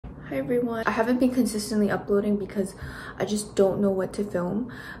Hi everyone. I haven't been consistently uploading because I just don't know what to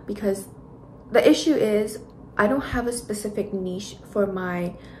film, because the issue is I don't have a specific niche for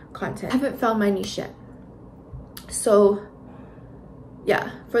my content. I haven't found my niche yet. So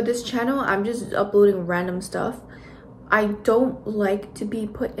yeah, for this channel I'm just uploading random stuff. I don't like to be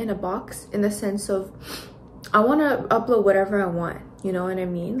put in a box, in the sense of I want to upload whatever I want, you know what I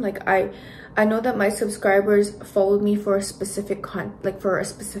mean? Like I know that my subscribers followed me for a specific for a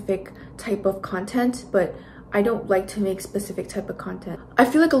specific type of content, but I don't like to make specific type of content. I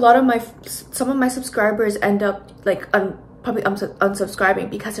feel like some of my subscribers end up like probably unsubscribing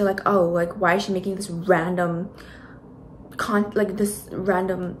because they're like, oh, like why is she making this random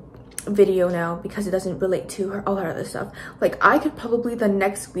video now, because it doesn't relate to her, all her other stuff. Like I could probably the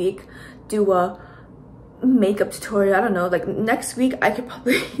next week do a makeup tutorial. I don't know, like next week I could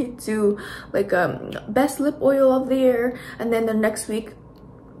probably do like best lip oil of the year, and then the next week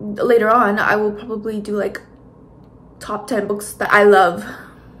later on I will probably do like top 10 books that I love.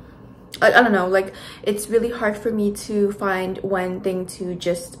 I don't know, like it's really hard for me to find one thing to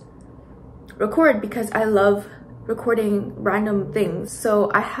just record because I love recording random things.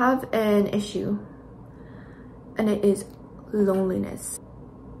 So I have an issue, and it is loneliness.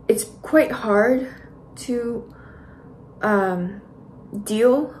 It's quite hard to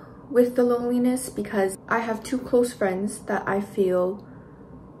deal with the loneliness because I have two close friends that I feel,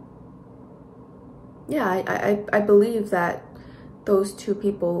 yeah, I believe that those two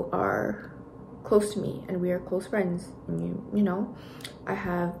people are close to me and we are close friends. And you know, I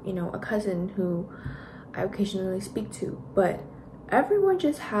have, you know, a cousin who I occasionally speak to, but everyone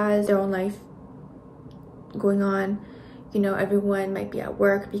just has their own life going on. You know, everyone might be at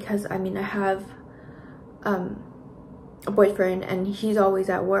work, because I mean I have a boyfriend and he's always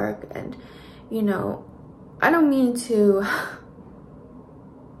at work, and you know, I don't mean to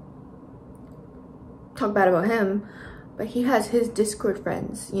talk bad about him, but he has his Discord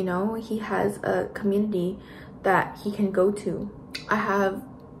friends, you know, he has a community that he can go to. I have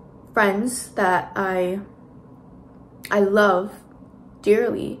friends that I love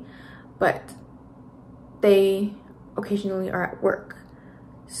dearly, but they occasionally are at work.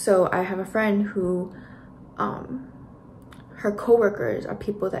 So I have a friend who her coworkers are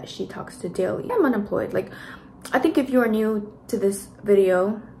people that she talks to daily. I'm unemployed. Like, I think if you are new to this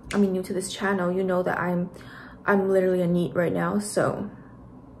video, I mean new to this channel, you know that I'm literally a NEET right now. So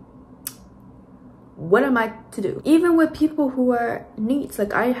what am I to do? Even with people who are NEETs,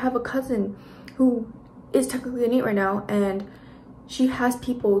 like I have a cousin who is technically a NEET right now, and she has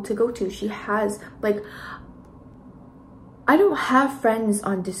people to go to. She has, like, I don't have friends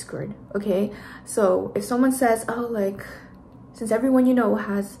on Discord, okay? So if someone says, oh, like, since everyone you know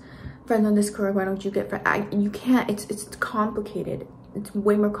has friends on Discord, why don't you get friends? You can't. It's complicated. It's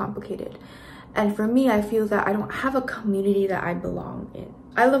way more complicated. And for me, I feel that I don't have a community that I belong in.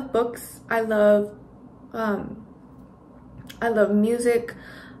 I love books. I love music.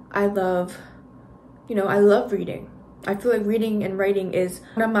 I love, you know, I love reading. I feel like reading and writing is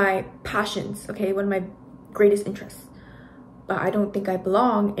one of my passions, okay? One of my greatest interests. But I don't think I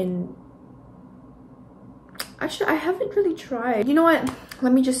belong in... Actually, I haven't really tried. You know what?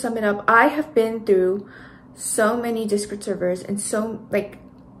 Let me just sum it up. I have been through so many Discord servers, and so, like,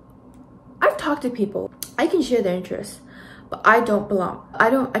 I've talked to people. I can share their interests, but I don't belong.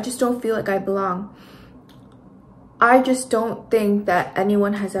 I just don't feel like I belong. I just don't think that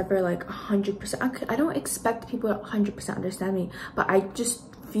anyone has ever, like, 100%. I don't expect people to 100% understand me, but I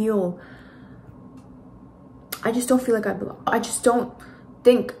just don't feel like I belong. I just don't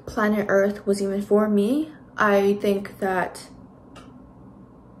think planet Earth was even for me. I think that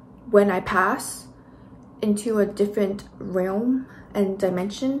when I pass into a different realm and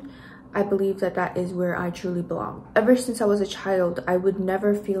dimension, I believe that that is where I truly belong. Ever since I was a child, I would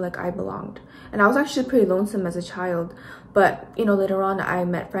never feel like I belonged. And I was actually pretty lonesome as a child. But, you know, later on I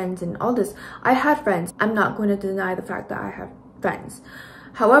met friends and all this. I had friends. I'm not going to deny the fact that I have friends.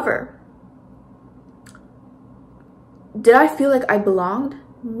 However, did I feel like I belonged?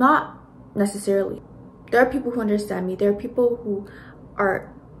 Not necessarily. There are people who understand me. There are people who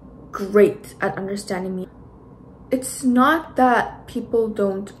are great at understanding me. It's not that people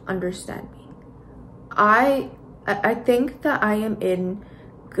don't understand me. I think that I am in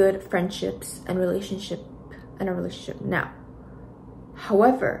good friendships and a relationship now.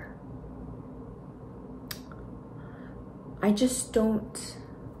 However, I just don't...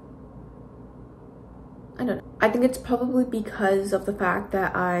 I don't know. I think it's probably because of the fact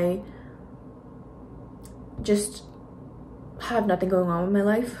that I just have nothing going on in my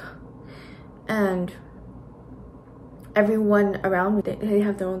life, and everyone around me, they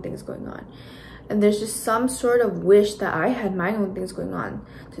have their own things going on. And there's just some sort of wish that I had my own things going on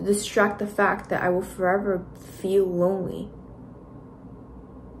to distract the fact that I will forever feel lonely.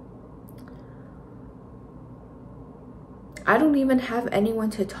 I don't even have anyone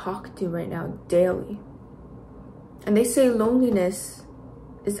to talk to right now daily. And they say loneliness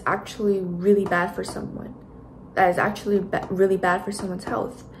is actually really bad for someone. That is actually really bad for someone's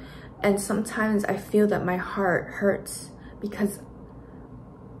health. And sometimes I feel that my heart hurts because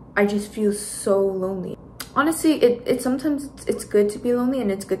I just feel so lonely. Honestly, sometimes it's good to be lonely, and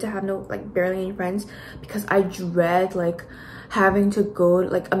it's good to have barely any friends, because I dread having to go,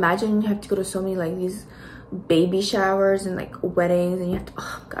 imagine you have to go to so many these baby showers and weddings, and you have to,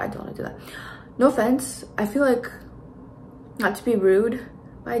 oh god, I don't want to do that. No offense, I feel like, not to be rude,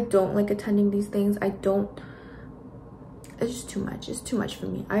 but I don't like attending these things. It's just too much. It's too much for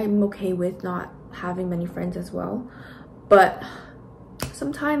me. I'm okay with not having many friends as well, but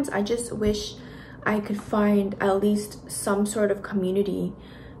sometimes I just wish I could find at least some sort of community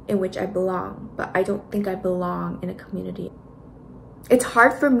in which I belong, but I don't think I belong in a community. It's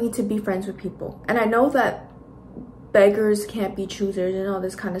hard for me to be friends with people, and I know that beggars can't be choosers and all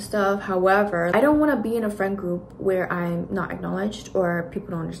this kind of stuff. However, I don't want to be in a friend group where I'm not acknowledged, or people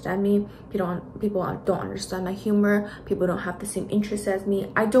don't understand me, people don't understand my humor, people don't have the same interests as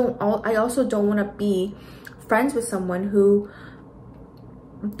me. I also don't want to be friends with someone who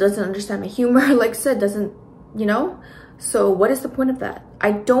doesn't understand my humor, like I said, doesn't, you know? So what is the point of that?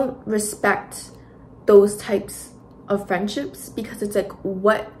 I don't respect those types of friendships, because it's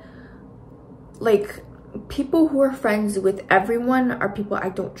people who are friends with everyone are people I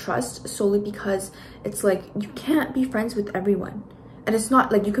don't trust, solely because it's you can't be friends with everyone. And it's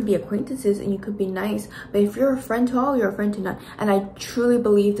not you could be acquaintances and you could be nice, but if you're a friend to all, you're a friend to none. And I truly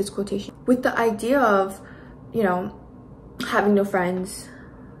believe this quotation. With the idea of, you know, having no friends,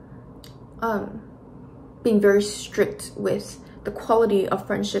 being very strict with the quality of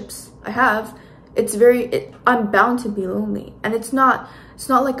friendships I have, I'm bound to be lonely. And it's not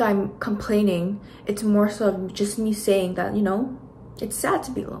like I'm complaining. It's more so of just me saying that, you know, it's sad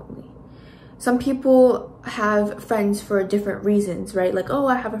to be lonely. Some people have friends for different reasons, right? Oh,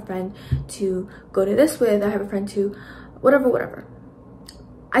 I have a friend to go to this with, I have a friend to whatever.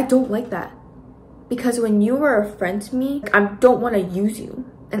 I don't like that, because when you are a friend to me, I don't want to use you,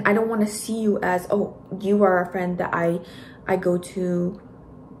 and I don't want to see you as, oh, you are a friend that I go to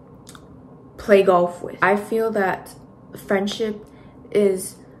play golf with. I feel that friendship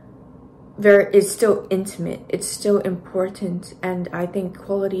is still intimate, it's still important, and I think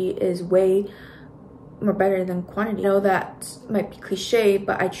quality is way more better than quantity. I know that might be cliche,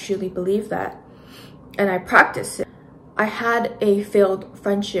 but I truly believe that, and I practice it. I had a failed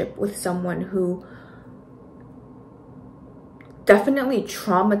friendship with someone who definitely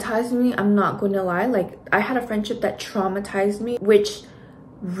traumatized me. I'm not going to lie. I had a friendship that traumatized me, which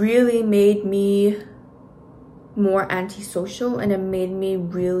really made me more antisocial, and it made me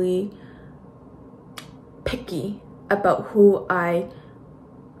really picky about who I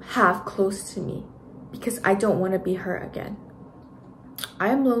have close to me, because I don't want to be hurt again. I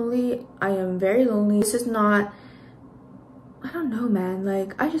am lonely. I am very lonely. This is not, I don't know, man.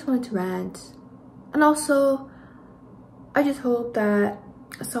 I just wanted to rant. And also, I just hope that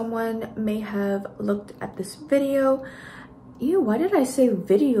someone may have looked at this video. Ew, why did I say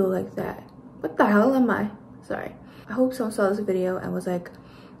video like that? What the hell am I? Sorry. I hope someone saw this video and was like,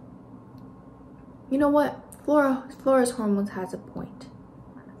 you know what? Flora's hormones has a point.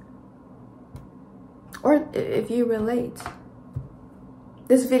 Or if you relate.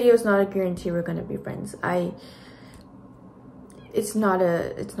 This video is not a guarantee we're gonna be friends. It's not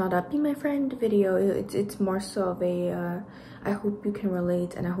a be my friend video. It's more so of a I hope you can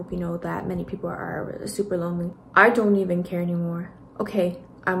relate, and I hope you know that many people are super lonely. I don't even care anymore. Okay,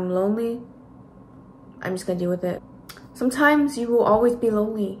 I'm lonely. I'm just gonna deal with it. Sometimes you will always be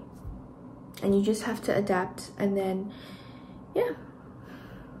lonely, and you just have to adapt, and then yeah.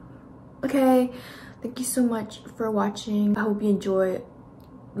 Okay, thank you so much for watching. I hope you enjoy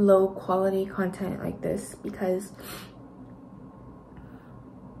low quality content like this, because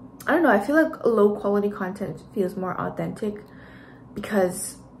I don't know, I feel like low quality content feels more authentic,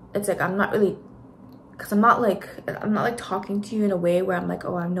 because it's I'm not talking to you in a way where I'm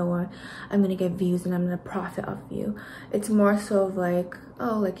oh, I know I'm gonna get views and I'm gonna profit off you. It's more so of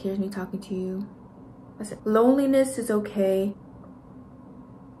oh, here's me talking to you. That's it. Loneliness is okay.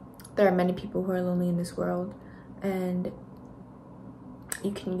 There are many people who are lonely in this world, and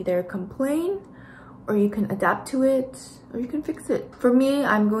you can either complain, or you can adapt to it, or you can fix it. For me,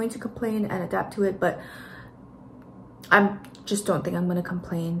 I'm going to complain and adapt to it, but I just don't think I'm gonna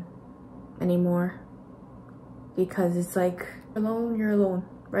complain anymore, because it's like, you're alone,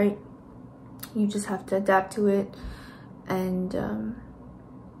 right? You just have to adapt to it. And I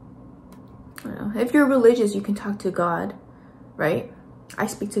don't know, if you're religious, you can talk to God, right? I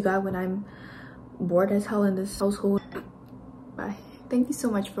speak to God when I'm bored as hell in this household. Bye. Thank you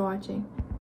so much for watching.